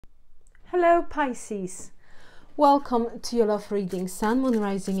Hello Pisces, welcome to your love reading, Sun, Moon,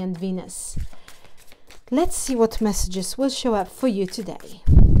 Rising and Venus. Let's see what messages will show up for you today.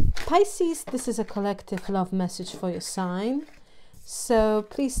 Pisces, this is a collective love message for your sign, so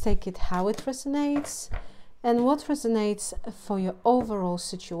please take it how it resonates and what resonates for your overall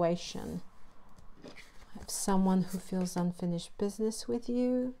situation. I have someone who feels unfinished business with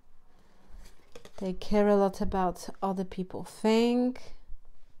you. They care a lot about other people think.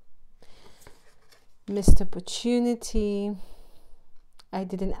 Missed opportunity. I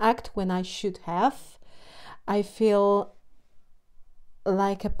didn't act when I should have. I feel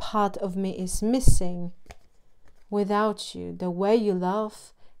like a part of me is missing. Without you, the way you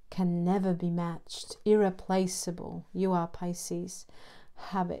love can never be matched. Irreplaceable. You are Pisces.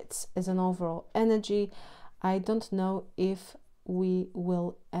 Habits as an overall energy. I don't know if we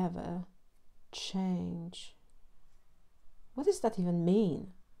will ever change. What does that even mean?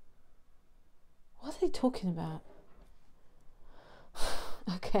 What are they talking about?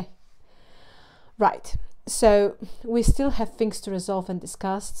 Okay. Right. So we still have things to resolve and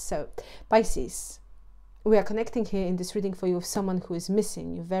discuss. So Pisces, we are connecting here in this reading for you with someone who is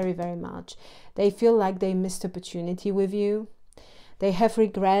missing you very, very much. They feel like they missed opportunity with you. They have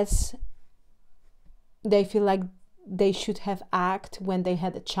regrets. They feel like they should have acted when they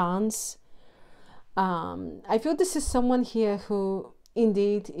had a chance. I feel this is someone here who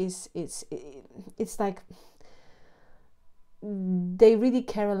indeed it's like they really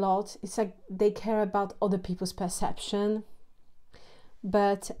care a lot. It's like they care about other people's perception,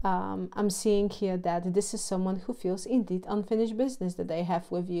 but I'm seeing here that this is someone who feels indeed unfinished business that they have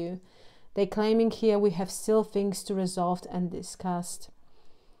with you. They're claiming here we have still things to resolve and discussed.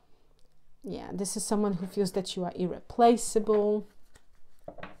 Yeah, this is someone who feels that you are irreplaceable.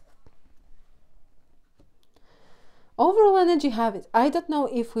 Overall energy habits. I don't know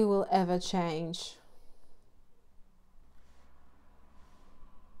if we will ever change.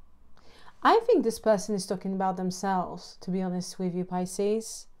 I think this person is talking about themselves, to be honest with you,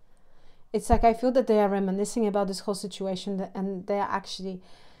 Pisces. It's like I feel that they are reminiscing about this whole situation and they are actually...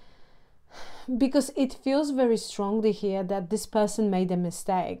 Because it feels very strongly here that this person made a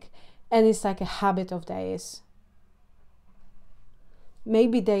mistake and it's like a habit of theirs.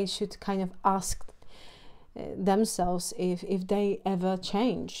 Maybe they should kind of ask themselves if they ever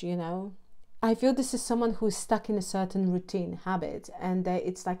change, you know. I feel this is someone who is stuck in a certain routine, habit, and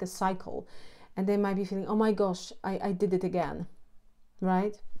it's like a cycle, and they might be feeling, oh my gosh, I did it again,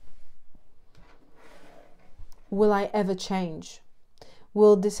 right? Will I ever change?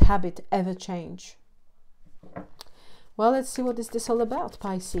 Will this habit ever change? Well, let's see what is this all about,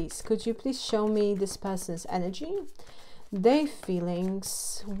 Pisces. Could you please show me this person's energy, their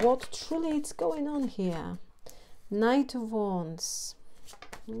feelings, what truly is going on here? Knight of Wands.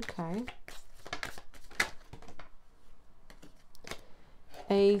 Okay.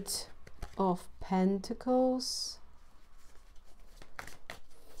 Eight of Pentacles.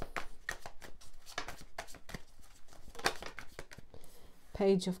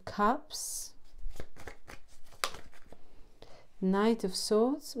 Page of Cups. Knight of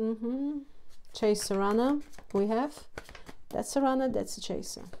Swords. Chaser runner. We have. That's a runner, that's a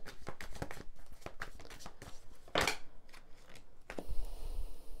chaser.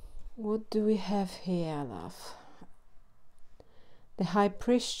 What do we have here, love? The High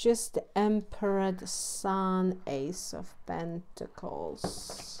Priestess, the Emperor, the Sun, Ace of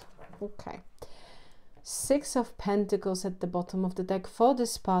Pentacles. Okay. Six of Pentacles at the bottom of the deck for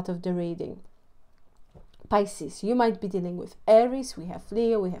this part of the reading. Pisces, you might be dealing with Aries, we have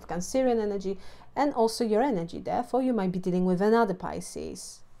Leo, we have Cancerian energy, and also your energy. Therefore, you might be dealing with another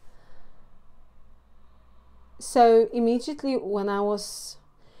Pisces. So immediately when I was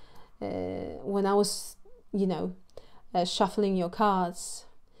you know, shuffling your cards,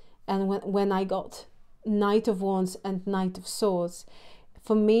 and when I got Knight of Wands and Knight of Swords,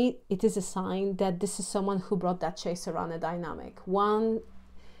 for me it is a sign that this is someone who brought that chaser runner dynamic.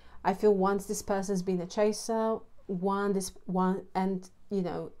 I feel once this person's been a chaser, and you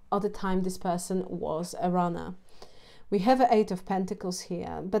know, other time this person was a runner. We have an Eight of Pentacles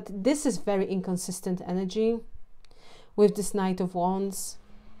here, but this is very inconsistent energy with this Knight of Wands.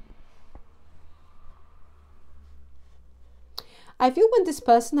 I feel when this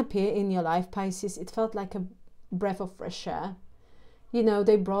person appeared in your life, Pisces, it felt like a breath of fresh air. You know,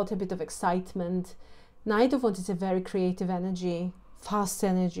 they brought a bit of excitement. Knight of Wands is a very creative energy, fast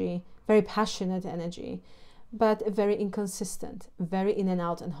energy, very passionate energy, but very inconsistent, very in and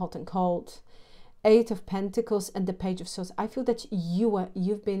out and hot and cold. Eight of Pentacles and the Page of Swords. I feel that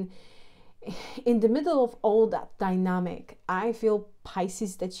you've been in the middle of all that dynamic, I feel,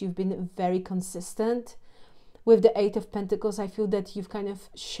 Pisces, that you've been very consistent. With the Eight of Pentacles, I feel that you've kind of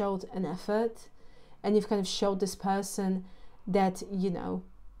showed an effort, and you've kind of showed this person that, you know,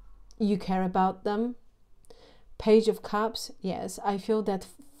 you care about them. Page of Cups, yes, I feel that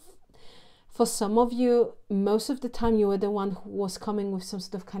for some of you, most of the time you were the one who was coming with some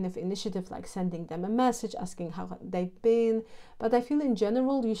sort of kind of initiative, like sending them a message, asking how they've been. But I feel in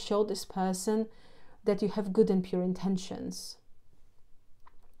general, you show this person that you have good and pure intentions.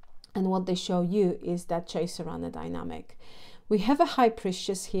 And what they show you is that chaser-runner dynamic. We have a High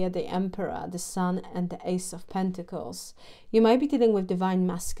Priestess here, the Emperor, the Sun, and the Ace of Pentacles. You might be dealing with Divine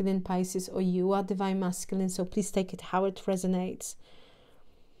Masculine, Pisces, or you are Divine Masculine, so please take it how it resonates.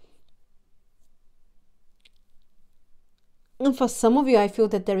 And for some of you, I feel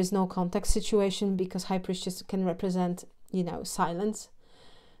that there is no contact situation, because High Priestess can represent, you know, silence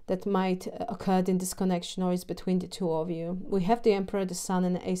that might occur in this connection, or is between the two of you. We have the Emperor, the Sun,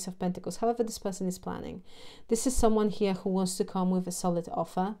 and the Ace of Pentacles. However, this person is planning. This is someone here who wants to come with a solid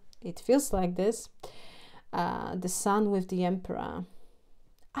offer. It feels like this. The Sun with the Emperor.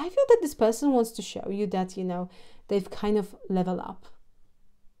 I feel that this person wants to show you that, you know, they've kind of leveled up,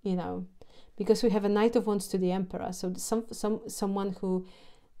 you know, because we have a Knight of Wands to the Emperor. So someone who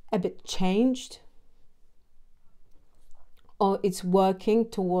a bit changed, or it's working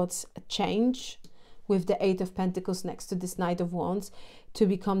towards a change with the Eight of Pentacles next to this Knight of Wands to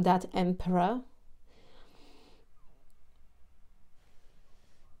become that Emperor.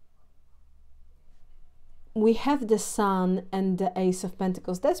 We have the Sun and the Ace of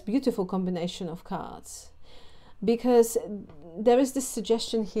Pentacles. That's a beautiful combination of cards, because there is this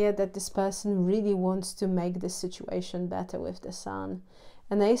suggestion here that this person really wants to make this situation better with the Sun.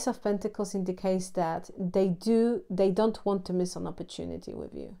 And the Ace of Pentacles indicates that they don't want to miss an opportunity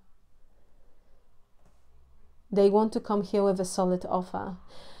with you. They want to come here with a solid offer.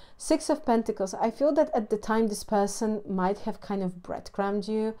 Six of Pentacles, I feel that at the time this person might have kind of breadcrumbed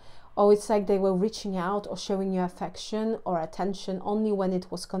you, or it's like they were reaching out or showing you affection or attention only when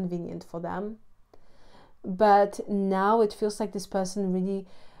it was convenient for them. But now it feels like this person really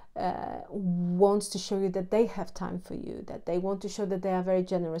wants to show you that they have time for you, that they want to show that they are very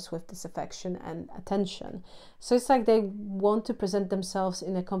generous with this affection and attention. So it's like they want to present themselves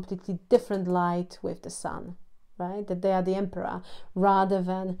in a completely different light with the Sun, right? That they are the Emperor rather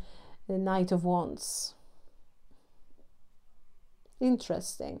than the Knight of Wands.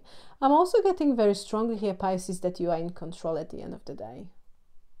 Interesting. I'm also getting very strongly here, Pisces, that you are in control at the end of the day.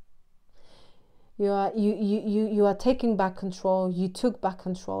 You are taking back control. You took back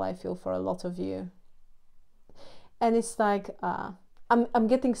control, I feel, for a lot of you. And it's like, I'm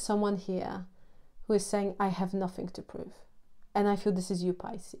getting someone here who is saying, I have nothing to prove. And I feel this is you,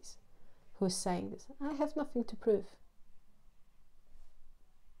 Pisces, who is saying this. I have nothing to prove.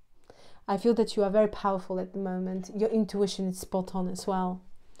 I feel that you are very powerful at the moment. Your intuition is spot on as well.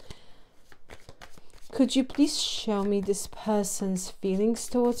 Could you please show me this person's feelings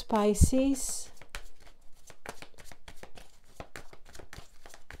towards Pisces?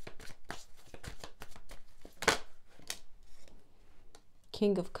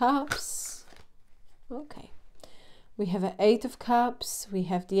 King of Cups. Okay. We have an Eight of Cups. We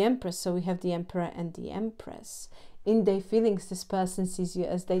have the Empress. So we have the Emperor and the Empress. In their feelings, this person sees you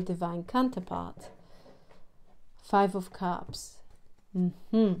as their divine counterpart. Five of Cups.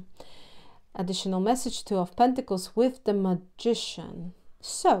 Additional message, Two of Pentacles with the Magician.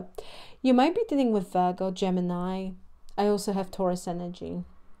 So you might be dealing with Virgo, Gemini. I also have Taurus energy.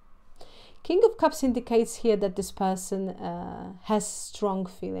 King of Cups indicates here that this person has strong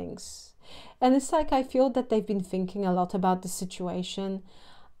feelings. And it's like I feel that they've been thinking a lot about the situation.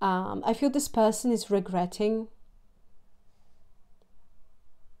 I feel this person is regretting.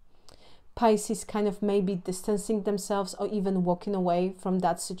 Pisces kind of maybe distancing themselves or even walking away from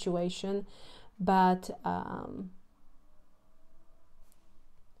that situation. But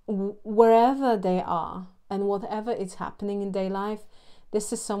wherever they are and whatever is happening in their life,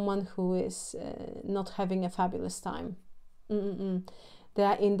 this is someone who is not having a fabulous time. They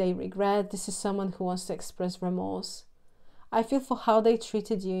are in their regret. This is someone who wants to express remorse. I feel for how they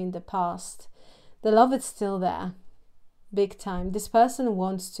treated you in the past. The love is still there. Big time. This person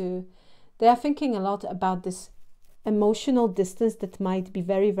wants to... They are thinking a lot about this emotional distance that might be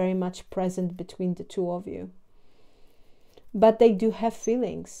very, very much present between the two of you. But they do have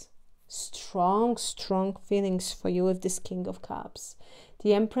feelings. Strong, strong feelings for you with this King of Cups.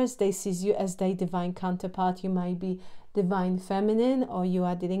 The Empress, they see you as their divine counterpart. You might be divine feminine or you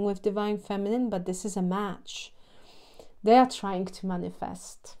are dealing with divine feminine, but this is a match. They are trying to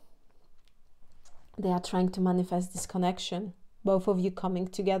manifest. They are trying to manifest this connection, both of you coming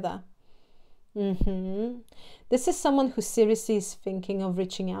together. This is someone who seriously is thinking of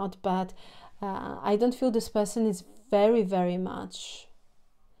reaching out, but I don't feel this person is very, very much,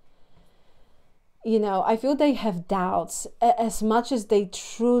 you know, I feel they have doubts. As much as they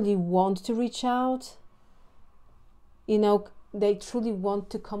truly want to reach out, you know, they truly want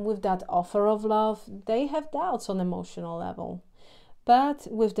to come with that offer of love, they have doubts on emotional level. But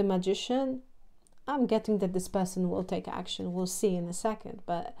with the Magician, I'm getting that this person will take action. We'll see in a second.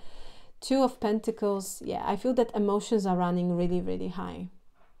 But Two of Pentacles, yeah, I feel that emotions are running really, really high.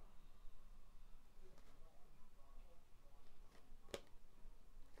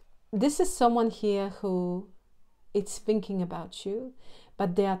 This is someone here who is thinking about you,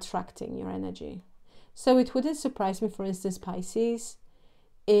 but they are attracting your energy. So it wouldn't surprise me, for instance, Pisces,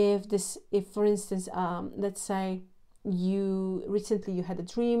 if for instance, let's say recently you had a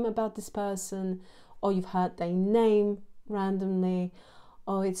dream about this person, or you've heard their name randomly,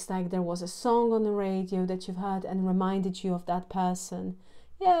 or it's like there was a song on the radio that you've heard and reminded you of that person.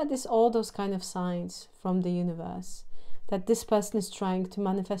 Yeah, all those kind of signs from the universe that this person is trying to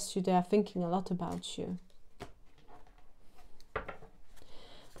manifest you. They are thinking a lot about you.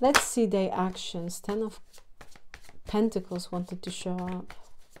 Let's see their actions. 10 of Pentacles wanted to show up.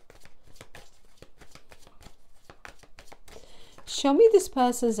 Show me this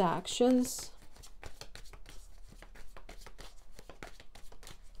person's actions.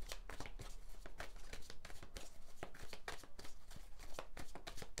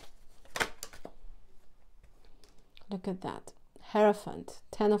 Look at that. Hierophant.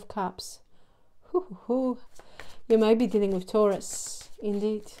 10 of Cups. You may be dealing with Taurus.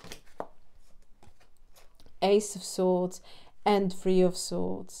 Indeed. Ace of Swords and 3 of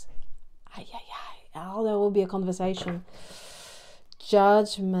Swords. Oh, there will be a conversation.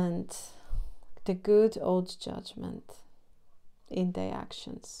 Judgment. The good old Judgment in their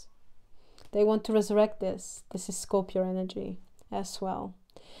actions. They want to resurrect this. This is Scorpio energy as well.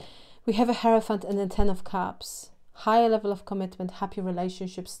 We have a Hierophant and a 10 of Cups. Higher level of commitment, happy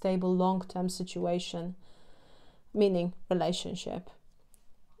relationship, stable long-term situation, meaning relationship.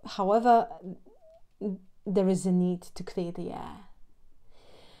 However, there is a need to clear the air.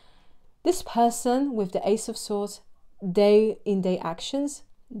 This person with the Ace of Swords, in their actions,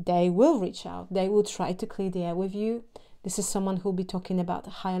 they will reach out. They will try to clear the air with you. This is someone who will be talking about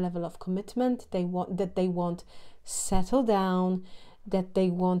a higher level of commitment. They want settle down, that they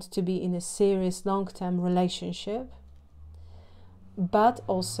want to be in a serious long-term relationship. But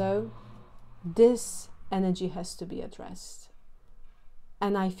also, this energy has to be addressed.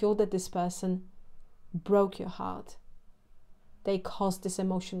 And I feel that this person broke your heart. They caused this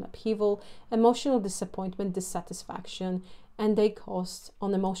emotional upheaval, emotional disappointment, dissatisfaction, and they caused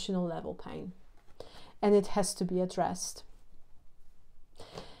on emotional level pain. And it has to be addressed.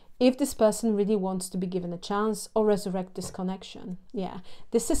 If this person really wants to be given a chance or resurrect this connection, yeah,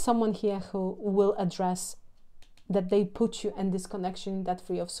 this is someone here who will address that they put you in this connection, that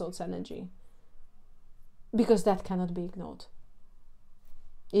 3 of Swords energy. Because that cannot be ignored.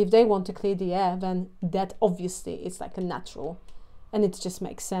 If they want to clear the air, then that obviously is like a natural. And it just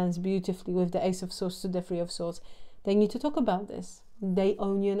makes sense beautifully with the Ace of Swords to the 3 of Swords. They need to talk about this. They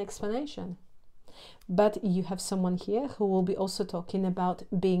owe you an explanation. But you have someone here who will be also talking about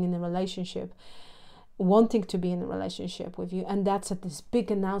being in a relationship, wanting to be in a relationship with you. And that's at this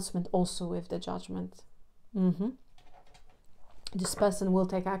big announcement also with the Judgment. This person will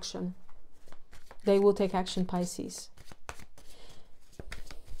take action. They will take action, Pisces.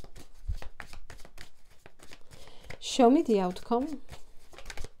 Show me the outcome.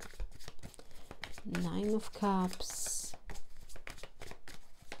 9 of Cups.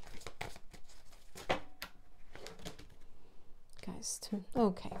 Guys,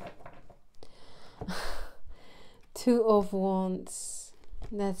 okay. 2 of Wands.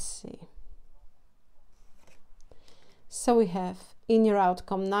 Let's see. So we have in your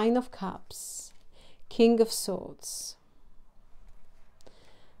outcome 9 of Cups, King of Swords,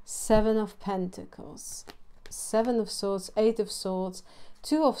 7 of Pentacles, 7 of Swords, 8 of Swords,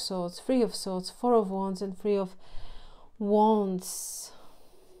 2 of Swords, 3 of Swords, 4 of Wands, and 3 of Wands.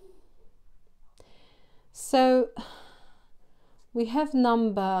 So we have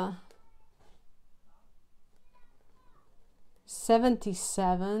number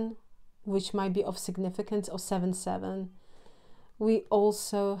 77, which might be of significance, or 77. We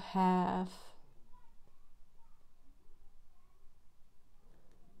also have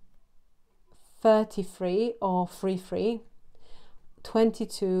 33 or 33,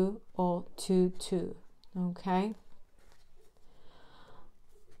 22 or 22. Okay.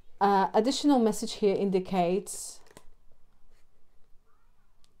 Additional message here indicates,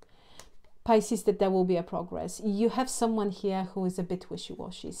 Pisces, that there will be a progress. You have someone here who is a bit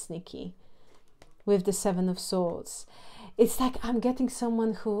wishy-washy, sneaky, with the Seven of Swords. It's like I'm getting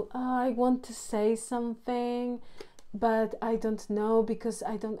someone who, oh, I want to say something, but I don't know because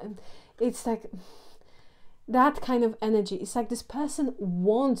I don't. It's like that kind of energy. It's like this person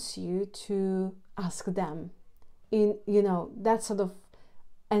wants you to ask them. In, you know, that sort of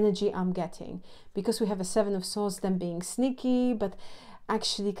energy I'm getting, because we have a Seven of Swords, them being sneaky, but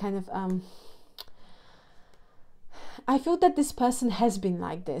actually kind of I feel that this person has been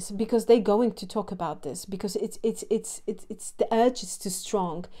like this because they're going to talk about this, because it's the urge is too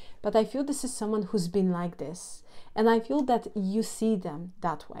strong. But I feel this is someone who's been like this, and I feel that you see them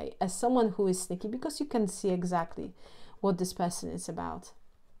that way, as someone who is sneaky, because you can see exactly what this person is about.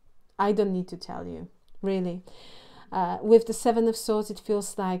 I don't need to tell you, really. With the Seven of Swords, it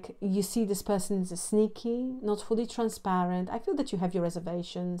feels like you see this person is a sneaky, not fully transparent. I feel that you have your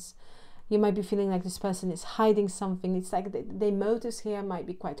reservations. You might be feeling like this person is hiding something. It's like the motives here might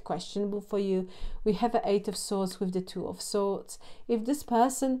be quite questionable for you. We have an Eight of Swords with the Two of Swords. If this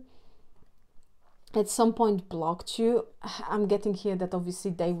person at some point blocked you, I'm getting here that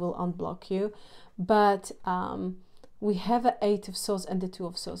obviously they will unblock you. But we have an Eight of Swords and the Two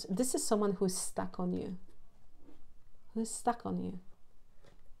of Swords. This is someone who is stuck on you. Who is stuck on you.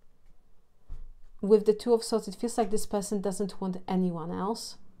 With the Two of Swords, it feels like this person doesn't want anyone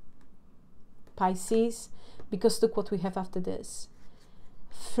else. Pisces, because look what we have after this.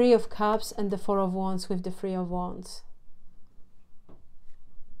 Three of Cups and the Four of Wands with the Three of Wands.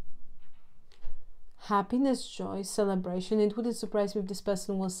 Happiness, joy, celebration. It wouldn't surprise me if this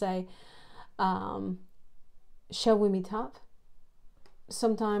person will say, shall we meet up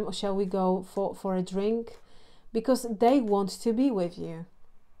sometime, or shall we go for a drink? Because they want to be with you.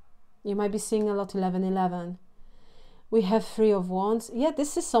 You might be seeing a lot 11-11. We have Three of Wands. Yeah,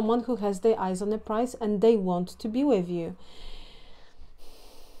 this is someone who has their eyes on the prize and they want to be with you.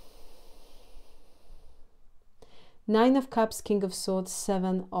 Nine of Cups, King of Swords,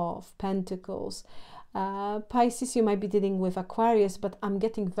 Seven of Pentacles. Pisces, you might be dealing with Aquarius, but I'm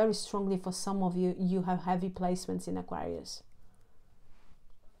getting very strongly for some of you, you have heavy placements in Aquarius.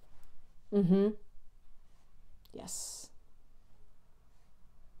 Yes.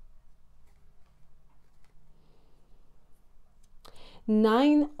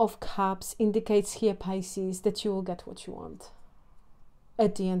 Nine of Cups indicates here, Pisces, that you will get what you want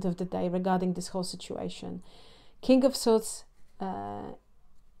at the end of the day regarding this whole situation. King of Swords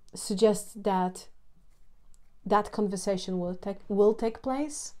suggests that that conversation will take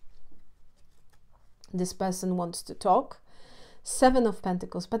place. This person wants to talk. Seven of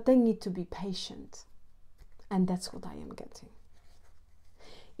Pentacles, but they need to be patient. And that's what I am getting.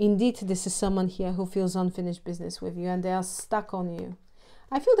 Indeed, this is someone here who feels unfinished business with you and they are stuck on you.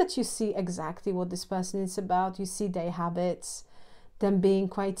 I feel that you see exactly what this person is about. You see their habits, them being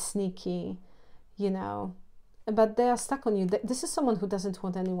quite sneaky, you know. But they are stuck on you. This is someone who doesn't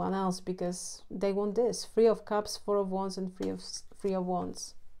want anyone else because they want this. Three of Cups, Four of Wands and Three of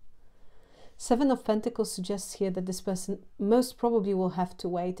Wands. Seven of Pentacles suggests here that this person most probably will have to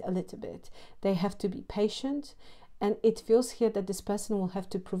wait a little bit. They have to be patient. And it feels here that this person will have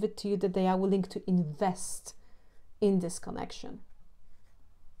to prove it to you that they are willing to invest in this connection.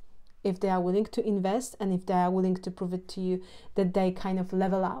 If they are willing to invest and if they are willing to prove it to you that they kind of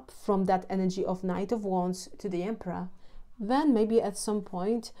level up from that energy of Knight of Wands to the Emperor, then maybe at some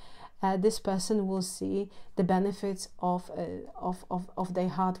point this person will see the benefits of their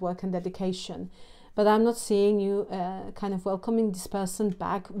hard work and dedication. But I'm not seeing you kind of welcoming this person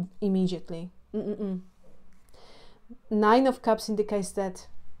back immediately. Nine of Cups indicates that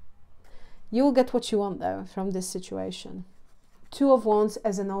you will get what you want though from this situation. Two of Wands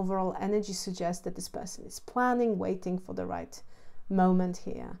as an overall energy suggests that this person is planning, waiting for the right moment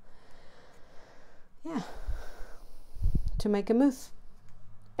here. Yeah. To make a move.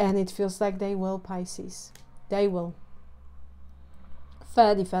 And it feels like they will, Pisces. They will.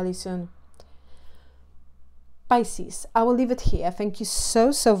 Fairly soon. Pisces, I will leave it here. Thank you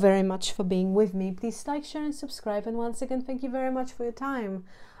so very much for being with me. Please like, share and subscribe. And once again, thank you very much for your time.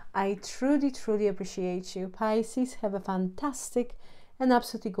 I truly appreciate you. Pisces, have a fantastic and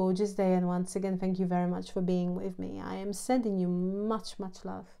absolutely gorgeous day. And once again, thank you very much for being with me. I am sending you much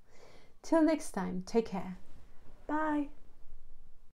love. Till next time, take care. Bye.